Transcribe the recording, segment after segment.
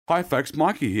Hi folks,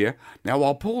 Mikey here. Now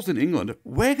while Paul's in England,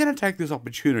 we're going to take this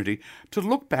opportunity to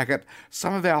look back at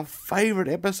some of our favourite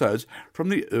episodes from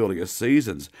the earlier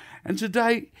seasons. And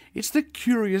today, it's the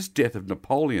curious death of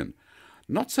Napoleon.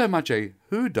 Not so much a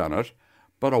whodunit,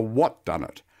 but a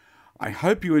what-done-it. I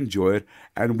hope you enjoy it,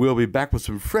 and we'll be back with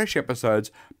some fresh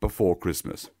episodes before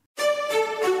Christmas.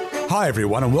 Hi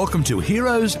everyone, and welcome to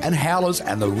Heroes and Howlers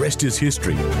and the Rest is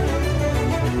History.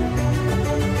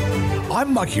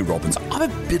 I'm Mikey Robbins.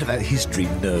 I'm a bit of a history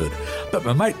nerd, but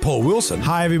my mate Paul Wilson...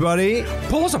 Hi, everybody.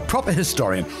 Paul's a proper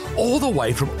historian, all the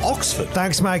way from Oxford.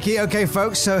 Thanks, Mikey. Okay,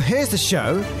 folks, so here's the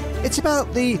show. It's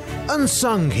about the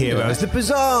unsung heroes, the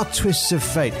bizarre twists of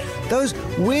fate, those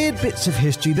weird bits of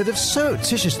history that have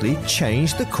surreptitiously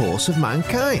changed the course of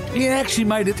mankind. Yeah, actually,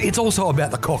 mate, it's also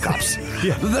about the cock-ups.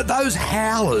 Yeah. Those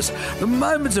howlers, the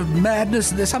moments of madness,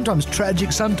 they're sometimes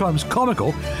tragic, sometimes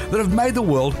comical, that have made the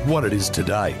world what it is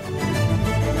today.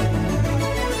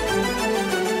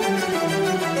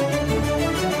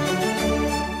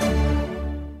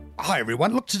 Hi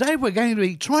everyone. Look, today we're going to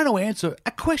be trying to answer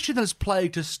a question that has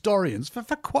plagued historians for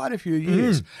quite a few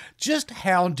years. Just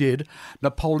how did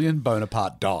Napoleon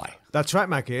Bonaparte die? That's right,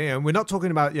 Mikey. And we're not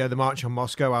talking about the March on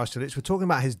Moscow, Austerlitz. We're talking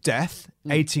about his death,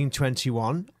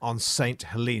 1821, on St.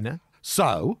 Helena.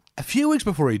 So, a few weeks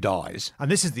before he dies...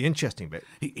 And this is the interesting bit.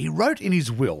 He wrote in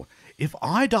his will, "If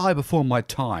I die before my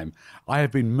time, I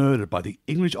have been murdered by the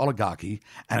English oligarchy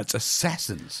and its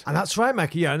assassins." And that's right,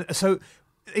 Mikey. Yeah. And so...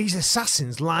 these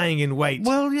assassins lying in wait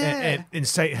in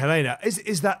St. Helena.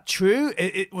 Is that true?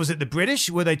 Was it the British?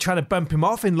 Were they trying to bump him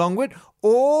off in Longwood?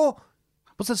 Or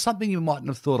was it something you mightn't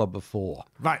have thought of before?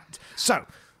 Right. So,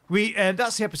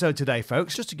 that's the episode today,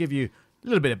 folks. Just to give you a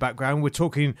little bit of background, we're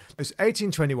talking, it's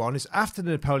 1821, it's after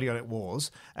the Napoleonic Wars.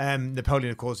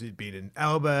 Napoleon, of course, he'd been in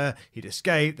Elba, he'd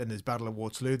escaped, then there's Battle of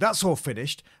Waterloo. That's all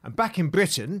finished. And back in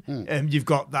Britain, you've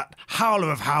got that howler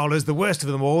of howlers, the worst of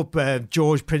them all,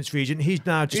 George, Prince Regent. He's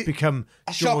now just become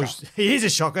George. He is a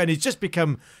shocker, and he's just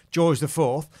become George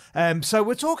IV. So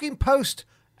we're talking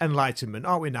post-Enlightenment,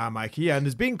 aren't we now, Mikey? Yeah, and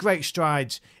there's been great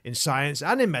strides in science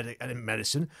and in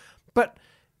medicine, but...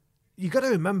 you've got to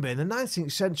remember, in the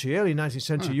 19th century, early 19th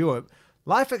century Europe,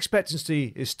 life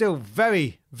expectancy is still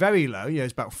very, very low.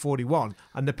 It's about 41.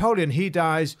 And Napoleon, he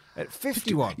dies at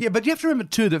 51. Yeah, but you have to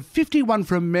remember, too, that 51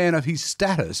 for a man of his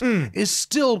status is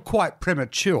still quite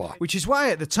premature. Which is why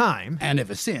at the time... And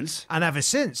ever since,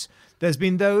 there's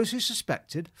been those who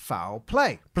suspected foul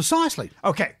play. Precisely.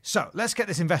 Okay, so let's get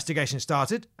this investigation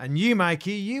started. And you,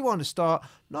 Mikey, you want to start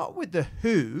not with the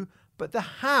who... but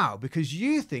the how, because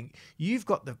you think you've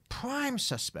got the prime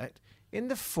suspect in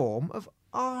the form of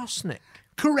arsenic.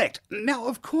 Correct. Now,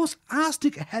 of course,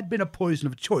 arsenic had been a poison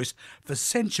of choice for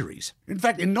centuries. In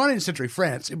fact, in 19th century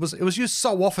France, it was used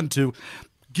so often to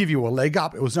give you a leg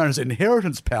up. It was known as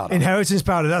inheritance powder. Inheritance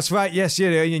powder, that's right. Yes,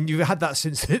 and you've had that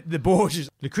since the Borgias,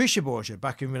 Lucretia Borgia,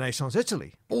 back in Renaissance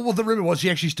Italy. Well, the rumour was she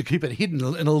actually used to keep it hidden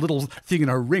in a little thing in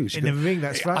her ring. In a ring,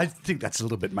 that's right. I think that's a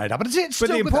little bit made up. But it's but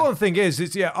the important thing is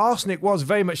arsenic was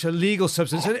very much a legal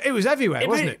substance. And it was everywhere,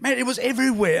 wasn't it? Man, it was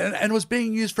everywhere and was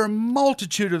being used for a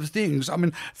multitude of things. I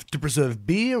mean, to preserve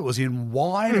beer, it was in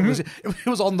wine, it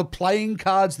was on the playing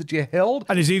cards that you held.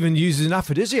 And it's even used as an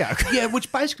aphrodisiac. Yeah,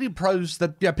 which basically proves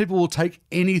that people will take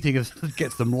anything that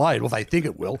gets them laid. Well, they think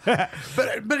it will.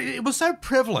 but it was so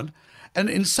prevalent and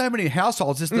in so many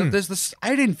households. There's this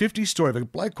 1850 story of a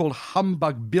bloke called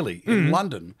Humbug Billy in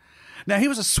London. Now, he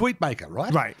was a sweet maker,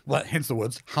 right? Right. Well, hence the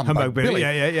words Humbug Billy.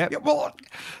 Yeah. Well,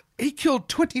 he killed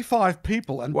 25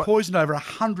 people and poisoned over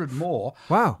 100 more.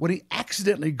 Wow. When he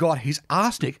accidentally got his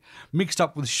arsenic mixed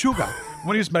up with sugar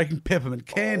when he was making peppermint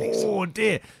candies. Oh,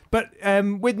 dear. But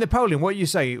with Napoleon, what you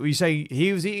say? You say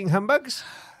he was eating humbugs?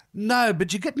 No,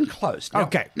 but you're getting close.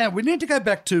 Okay. Now, we need to go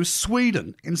back to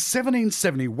Sweden in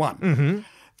 1771.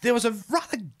 There was a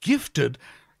rather gifted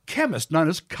chemist known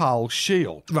as Carl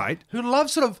Scheele. Right. Who loved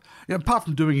sort of, apart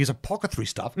from doing his apothecary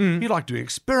stuff, he liked doing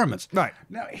experiments. Right.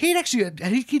 Now,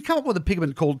 he'd come up with a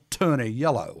pigment called Turner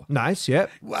Yellow. Nice, yeah.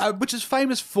 Which is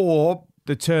famous for...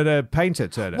 the Turner painter,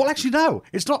 Turner. Well, actually, no.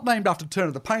 It's not named after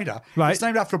Turner the painter. Right. It's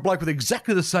named after a bloke with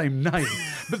exactly the same name.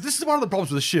 But this is one of the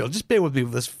problems with Scheele. Just bear with me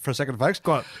with this for a second, folks.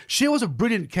 Go on. Scheele was a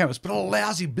brilliant chemist, but a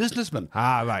lousy businessman.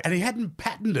 Ah, right. And he hadn't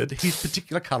patented his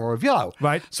particular colour of yellow.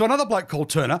 Right. So another bloke called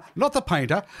Turner, not the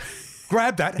painter,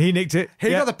 grabbed that. He nicked it. He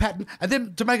got the patent. And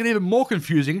then to make it even more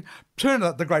confusing,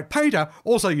 Turner, the great painter,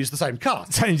 also used the same colour.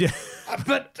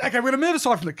 But, okay, we're going to move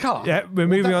aside from the colour. Yeah, we're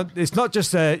moving on. It's not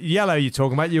just yellow you're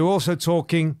talking about. You're also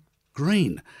talking...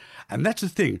 green. And that's the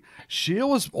thing. Scheele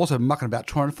was also mucking about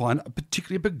trying to find a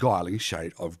particularly beguiling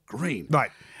shade of green.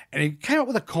 Right. And he came up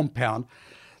with a compound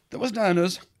that was known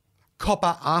as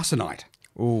copper arsenite.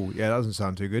 Oh, yeah, that doesn't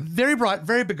sound too good. Very bright,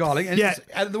 very beguiling. And, Yeah.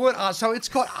 and the word so it's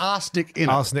got arsenic in it.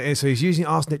 Arsenic, so he's using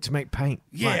arsenic to make paint.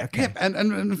 Yeah, Right, okay. yeah. And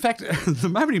in fact, the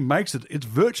moment he makes it, it's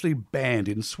virtually banned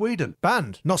in Sweden.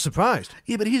 Banned. Not surprised.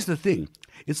 Yeah, but here's the thing.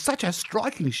 It's such a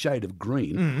striking shade of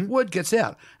green, word gets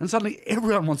out, and suddenly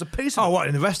everyone wants a piece of Oh, it. what,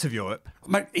 in the rest of Europe?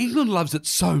 Mate, England loves it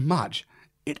so much,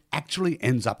 it actually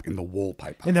ends up in the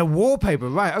wallpaper. In their wallpaper,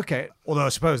 right, okay. Although I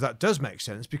suppose that does make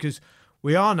sense because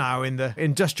we are now in the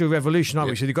Industrial Revolution, aren't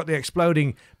we? So you've got the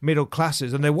exploding middle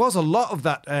classes, and there was a lot of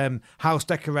that house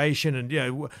decoration, and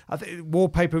I think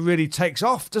wallpaper really takes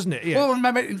off, doesn't it? Yeah. Well,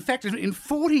 mate, in fact, in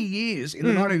 40 years in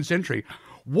the 19th century,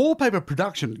 wallpaper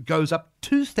production goes up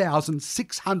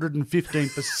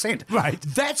 2,615%. Right.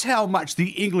 That's how much the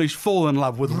English fall in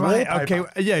love with Right, wallpaper.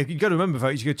 okay. Yeah, you got to remember,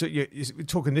 folks, you're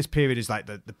talking this period is like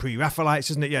the pre-Raphaelites,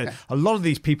 isn't it? Yeah. A lot of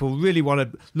these people really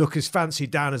want to look as fancy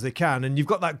down as they can, and you've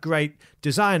got that great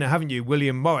designer, haven't you,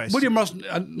 William Morris? William Morris,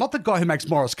 not the guy who makes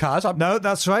Morris cars. No,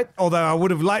 that's right. Although I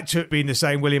would have liked to have been the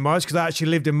same William Morris because I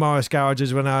actually lived in Morris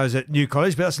garages when I was at New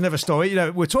College, but that's another story.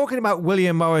 We're talking about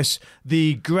William Morris,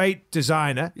 the great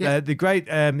designer, the great,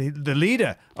 the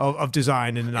leader of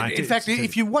design in the 90s. In fact,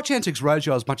 if you watch Antiques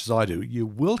Roadshow as much as I do, you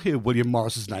will hear William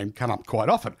Morris's name come up quite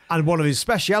often. And one of his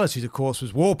specialities, of course,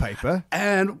 was wallpaper.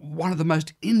 And one of the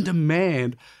most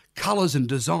in-demand colours and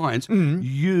designs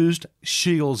used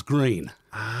Shields green.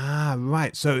 Ah,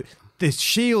 right. So this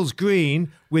Shields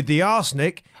green with the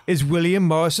arsenic is William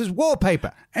Morris's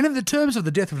wallpaper. And in the terms of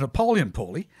the death of Napoleon,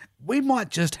 Paulie, we might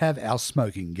just have our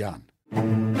smoking gun.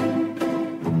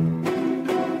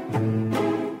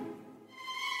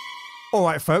 All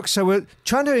right, folks, so we're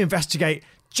trying to investigate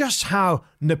just how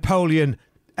Napoleon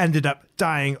ended up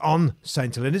dying on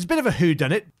St. Helena. It's a bit of a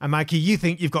whodunit. And Mikey, you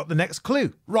think you've got the next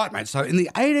clue. Right, mate. So in the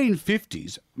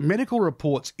 1850s, medical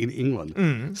reports in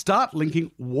England start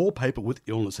linking wallpaper with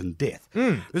illness and death.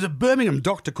 There's a Birmingham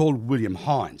doctor called William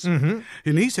Hines, and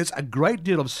he says a great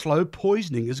deal of slow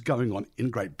poisoning is going on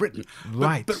in Great Britain.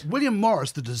 Right. But William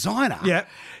Morris, the designer, Yeah.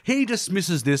 he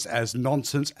dismisses this as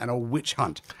nonsense and a witch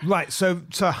hunt. Right, so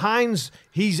Hines,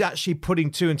 he's actually putting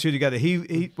two and two together.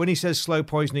 He when he says slow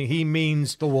poisoning, he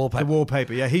means The wallpaper. The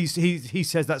wallpaper, yeah. He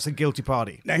says that's a guilty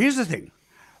party. Now, here's the thing.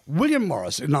 William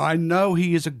Morris, and I know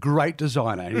he is a great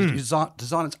designer, and his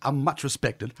designers are much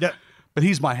respected, Yep. but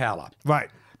he's my howler. Right.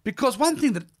 Because one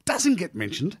thing that doesn't get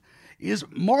mentioned is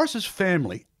Morris's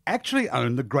family actually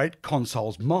owned the Great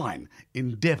Consols mine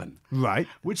in Devon, Right.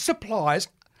 which supplies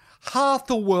half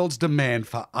the world's demand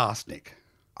for arsenic.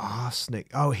 Arsenic.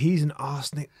 Oh, he's an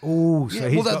arsenic. Oh, so Yeah,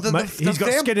 he's well, got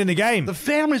skin in the game. The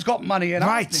family's got money in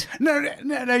Right. arsenic.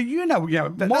 No, you know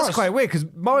That's Morris. quite weird because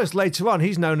Morris later on,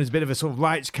 he's known as a bit of a sort of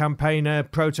rights campaigner,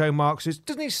 proto-Marxist.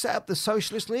 Doesn't he set up the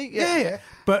Socialist League? Yeah.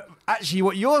 But actually,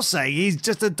 what you're saying, he's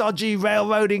just a dodgy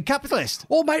railroading capitalist.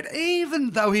 Well, mate,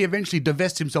 even though he eventually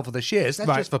divests himself of the shares, that's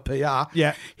Right. just for PR,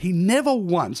 Yeah. he never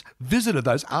once visited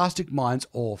those arsenic mines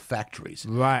or factories.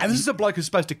 Right. And this is a bloke who's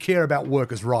supposed to care about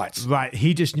workers' rights. Right,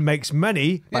 he just makes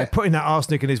money by Yeah. putting that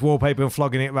arsenic in his wallpaper and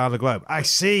flogging it around the globe. I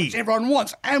see. Which everyone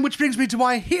wants. And which brings me to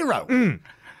my hero,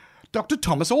 Dr.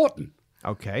 Thomas Orton.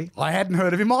 Okay. I hadn't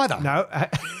heard of him either. No,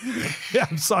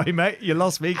 I'm sorry, mate. You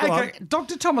lost me. Go on. Okay,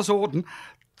 Dr. Thomas Orton,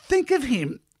 think of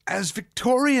him as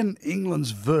Victorian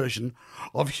England's version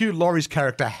of Hugh Laurie's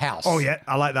character House. Oh, yeah,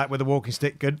 I like that with the walking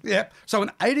stick. Good. Yeah. So in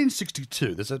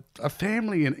 1862, there's a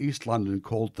family in East London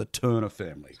called the Turner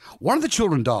family. One of the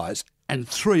children dies, and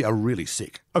three are really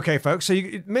sick. Okay, folks. So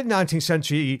mid-19th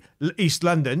century East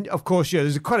London, of course, yeah,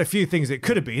 there's quite a few things it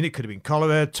could have been. It could have been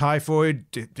cholera, typhoid,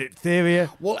 diphtheria.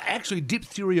 Well, actually,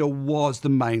 diphtheria was the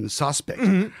main suspect,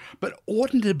 but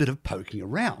Orton did a bit of poking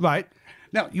around. Right.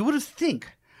 Now, you would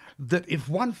think that if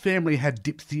one family had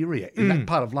diphtheria in that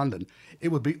part of London, it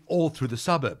would be all through the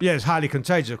suburb. Yeah, it's highly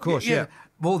contagious, of course. Yeah.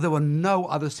 Well, there were no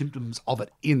other symptoms of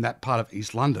it in that part of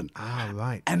East London. Ah,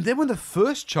 right. And then when the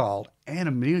first child, Anne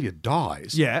Amelia,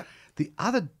 dies, Yeah. the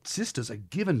other sisters are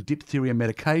given diphtheria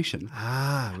medication.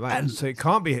 Ah, right. And- so it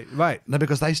can't be right. No,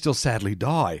 because they still sadly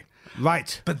die.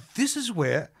 Right. But this is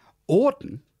where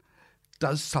Orton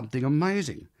does something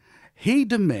amazing. He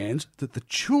demands that the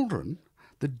children,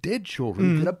 the dead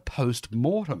children, get a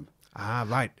post-mortem. Ah,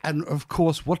 right. And of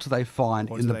course, what do they find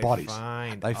in do the they bodies?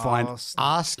 find? They find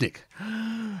arsenic.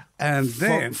 And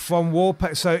then From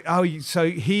wallpaper. So,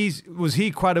 was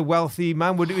he quite a wealthy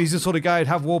man? He's the sort of guy who'd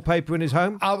have wallpaper in his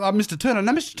home? Mr. Turner.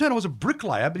 Now, Mr. Turner was a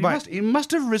bricklayer, but Right. he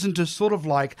must have risen to sort of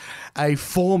like a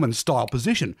foreman style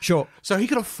position. Sure. So he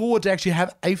could afford to actually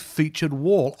have a featured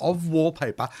wall of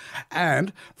wallpaper.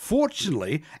 And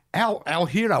fortunately, our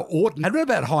hero, Orton, had read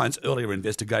about Hines' earlier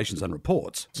investigations and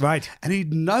reports. Right. And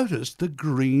he'd noticed the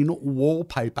green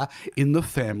wallpaper in the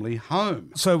family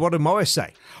home. So what did Morris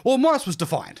say? Well, Morris was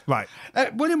defiant. Right.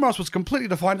 William Morris was completely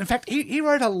defiant. In fact, he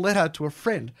wrote a letter to a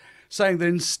friend saying that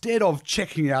instead of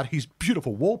checking out his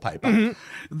beautiful wallpaper,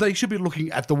 they should be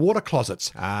looking at the water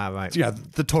closets. Ah, right. You know,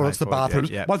 the toilets, the bathrooms.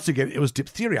 Yeah. Once again, it was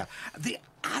diphtheria. The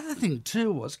other thing,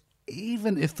 too, was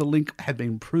even if the link had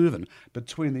been proven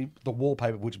between the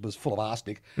wallpaper, which was full of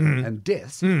arsenic, and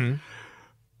deaths,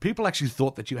 people actually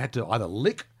thought that you had to either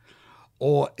lick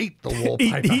or eat the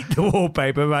wallpaper. Eat the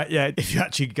wallpaper, right? Yeah, if you're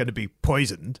actually going to be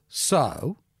poisoned.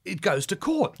 So it goes to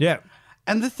court. Yeah.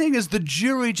 And the thing is, the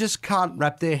jury just can't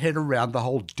wrap their head around the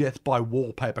whole death by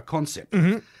wallpaper concept.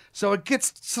 So it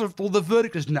gets sort of, well, the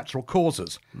verdict is natural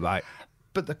causes. Right.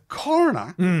 But the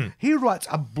coroner, he writes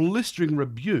a blistering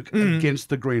rebuke against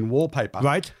the green wallpaper.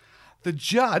 Right. The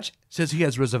judge says he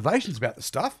has reservations about the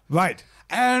stuff. Right.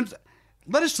 And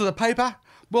letters to the paper,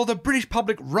 well, the British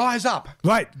public rise up.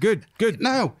 Right. Good.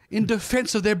 No, in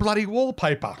defence of their bloody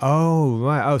wallpaper. Oh,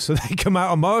 right. Oh, so they come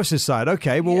out on Morris's side.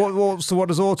 Okay. Well, so what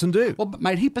does Orton do? Well,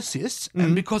 mate, he persists,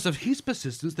 and because of his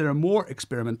persistence, there are more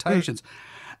experimentations.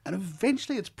 And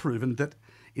eventually it's proven that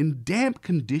in damp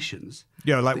conditions...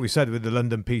 Yeah, like we said with the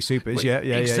London Pea Supers. Yeah.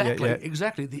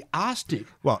 Exactly. The arsenic...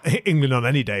 Well, England on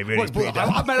any day, really. Well, is pretty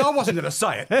damp. I wasn't going to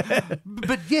say it.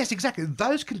 But yes, exactly.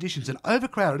 Those conditions in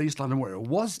overcrowded East London where it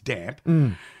was damp,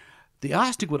 the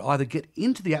arsenic would either get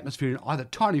into the atmosphere in either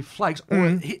tiny flakes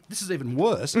or, this is even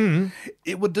worse,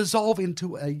 it would dissolve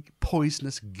into a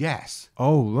poisonous gas.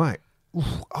 Oh, right.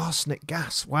 Ooh, arsenic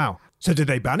gas. Wow. So did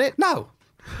they ban it? No.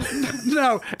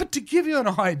 No. But to give you an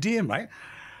idea, mate,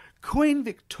 Queen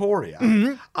Victoria,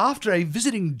 after a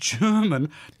visiting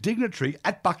German dignitary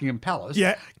at Buckingham Palace,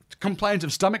 complains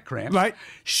of stomach cramps, right,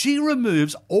 she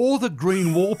removes all the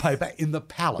green wallpaper in the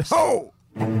palace. Oh!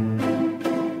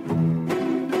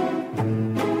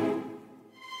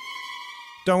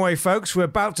 Don't worry, folks. We're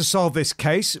about to solve this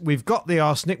case. We've got the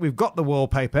arsenic. We've got the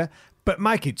wallpaper. But,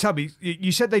 Mikey, tell me,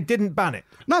 you said they didn't ban it.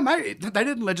 No, mate, they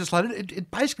didn't legislate it.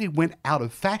 It basically went out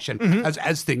of fashion,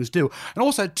 as things do. And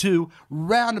also, too,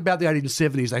 round about the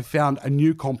 1870s, they found a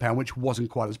new compound which wasn't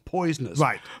quite as poisonous.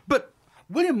 Right. But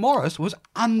William Morris was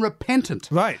unrepentant.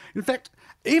 Right. In fact,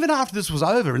 even after this was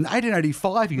over, in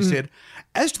 1885, he said,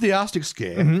 as to the arsenic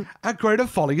scare, a greater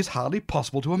folly is hardly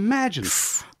possible to imagine.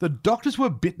 The doctors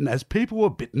were bitten as people were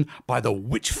bitten by the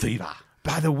witch fever.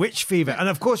 By the witch fever. And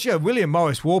of course, William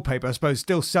Morris wallpaper, I suppose,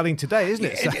 still selling today, isn't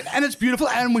it? So... And it's beautiful,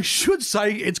 and we should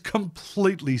say it's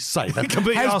completely safe.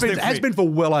 Completely has been for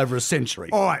well over a century.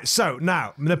 All right, so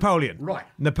now, Napoleon. Right.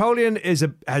 Napoleon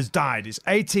has died. It's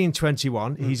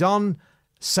 1821. He's on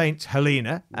St.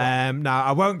 Helena. Right. Now,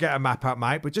 I won't get a map out,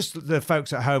 Mike, but just the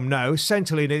folks at home know, St.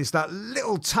 Helena is that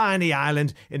little tiny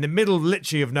island in the middle,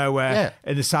 literally, of nowhere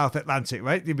in the South Atlantic,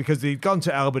 right? Because they'd gone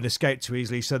to Elba and escaped too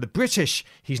easily. So the British,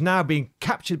 he's now being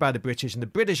captured by the British, and the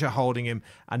British are holding him,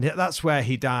 and that's where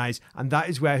he dies, and that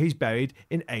is where he's buried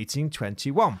in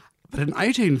 1821. But in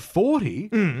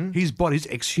 1840, his body's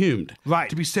exhumed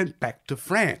to be sent back to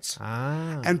France.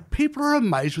 Ah. And people are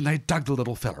amazed when they dug the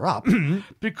little fella up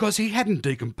because he hadn't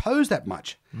decomposed that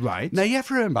much. Right. Now, you have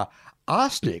to remember,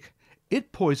 arsenic,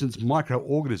 it poisons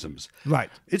microorganisms. Right.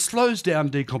 It slows down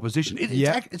decomposition.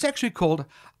 It's actually called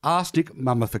arsenic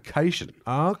mummification.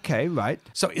 Okay, right.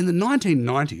 So in the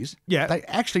 1990s, they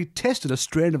actually tested a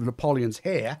strand of Napoleon's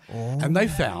hair and they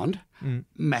found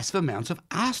massive amounts of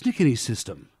arsenic in his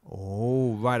system.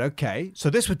 Oh, right, okay. So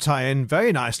this would tie in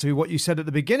very nicely with what you said at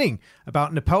the beginning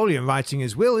about Napoleon writing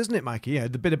his will, isn't it, Mikey? Yeah,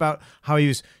 the bit about how he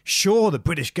was sure the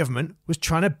British government was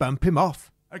trying to bump him off.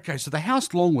 Okay, so the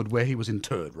house Longwood where he was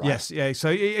interred, right? Yes, yeah.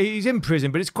 So he's in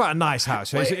prison, but it's quite a nice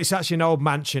house. It's actually an old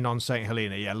mansion on St.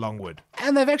 Helena, Longwood.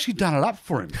 And they've actually done it up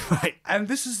for him. Right. And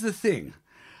this is the thing.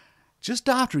 Just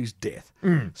after his death,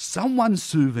 someone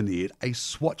souvenired a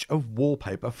swatch of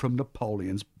wallpaper from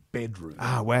Napoleon's bedroom.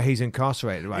 Ah, where he's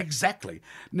incarcerated, right? Exactly.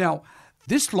 Now,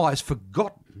 this lies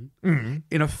forgotten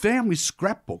in a family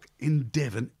scrapbook in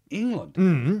Devon,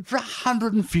 England, for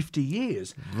 150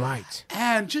 years. Right.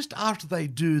 And just after they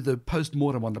do the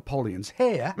post-mortem on Napoleon's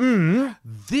hair,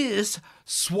 this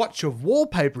swatch of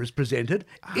wallpaper is presented.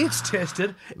 It's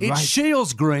tested. It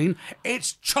shields green.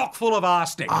 It's chock full of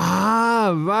arsenic.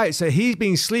 Ah, right. So he's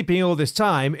been sleeping all this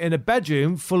time in a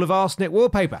bedroom full of arsenic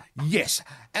wallpaper. Yes.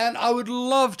 And I would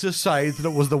love to say that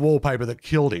it was the wallpaper that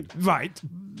killed him. Right.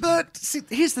 But see,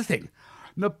 here's the thing.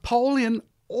 Napoleon,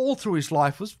 all through his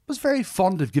life, was very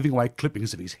fond of giving away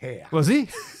clippings of his hair. Was he?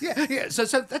 Yeah. So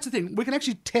that's the thing. We can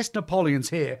actually test Napoleon's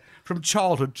hair from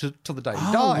childhood to the day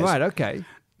he dies. Right, okay.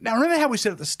 Now, remember how we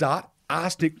said at the start,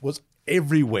 arsenic was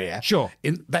everywhere. Sure.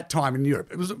 In that time in Europe,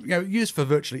 it was used for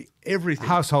virtually everything.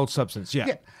 Household substance,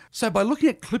 yeah. So by looking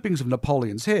at clippings of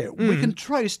Napoleon's hair, we can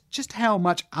trace just how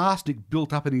much arsenic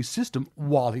built up in his system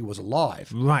while he was alive.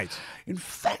 Right. In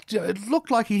fact, it looked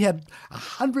like he had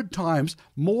 100 times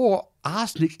more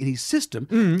arsenic in his system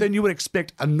than you would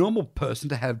expect a normal person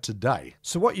to have today.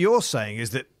 So what you're saying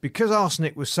is that because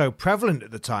arsenic was so prevalent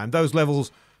at the time, those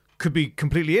levels could be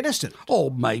completely innocent.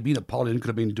 Or maybe Napoleon could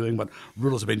have been doing what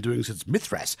rulers have been doing since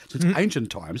Mithras, since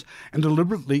ancient times, and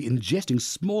deliberately ingesting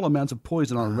small amounts of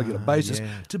poison on a regular basis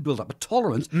to build up a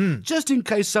tolerance, just in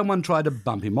case someone tried to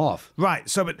bump him off. Right,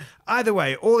 so but either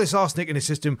way, all this arsenic in his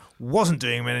system wasn't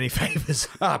doing him any favours.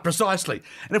 Precisely.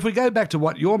 And if we go back to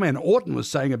what your man Orton was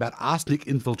saying about arsenic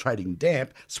infiltrating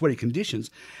damp, sweaty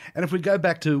conditions, and if we go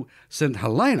back to St.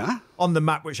 Helena... On the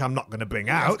map, which I'm not going to bring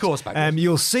out, of course, mate.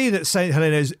 You'll see that St.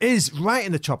 Helena is right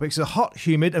in the tropics, a hot,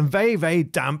 humid and very, very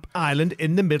damp island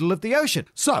in the middle of the ocean.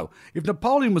 So, if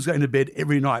Napoleon was going to bed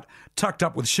every night tucked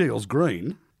up with Shields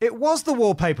Green... It was the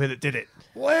wallpaper that did it.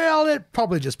 Well, it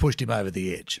probably just pushed him over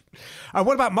the edge. And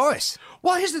what about Morris?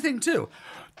 Well, here's the thing too.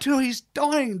 To his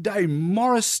dying day,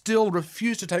 Morris still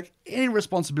refused to take any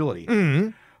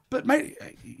responsibility. But, mate,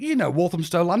 you know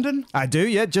Walthamstow, London? I do,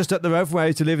 yeah, just up the road from where I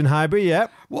used to live in Highbury, yeah.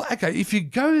 Well, okay, if you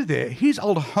go there, his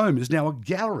old home is now a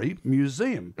gallery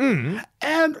museum.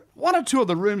 And one or two of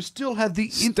the rooms still have the...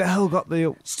 Still got the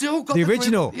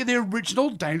original. The original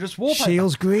dangerous wallpaper.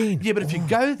 Shields Green. Yeah, but if you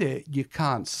go there, you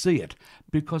can't see it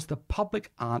because the public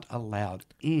aren't allowed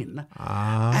in.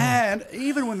 And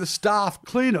even when the staff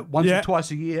clean it once or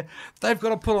twice a year, they've got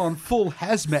to put on full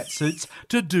hazmat suits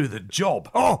to do the job.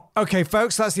 Oh, okay,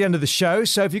 folks, that's the end of the show.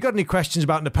 So if you've got any questions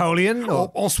about Napoleon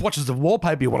or swatches of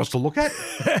wallpaper you want us to look at,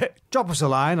 drop us a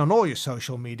line on all your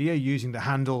social media using the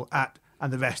handle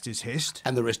 @and the rest is hist.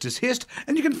 And the rest is hist.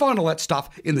 And you can find all that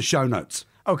stuff in the show notes.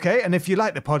 Okay, and if you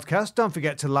like the podcast, don't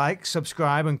forget to like,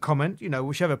 subscribe and comment,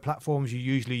 whichever platforms you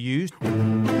usually use.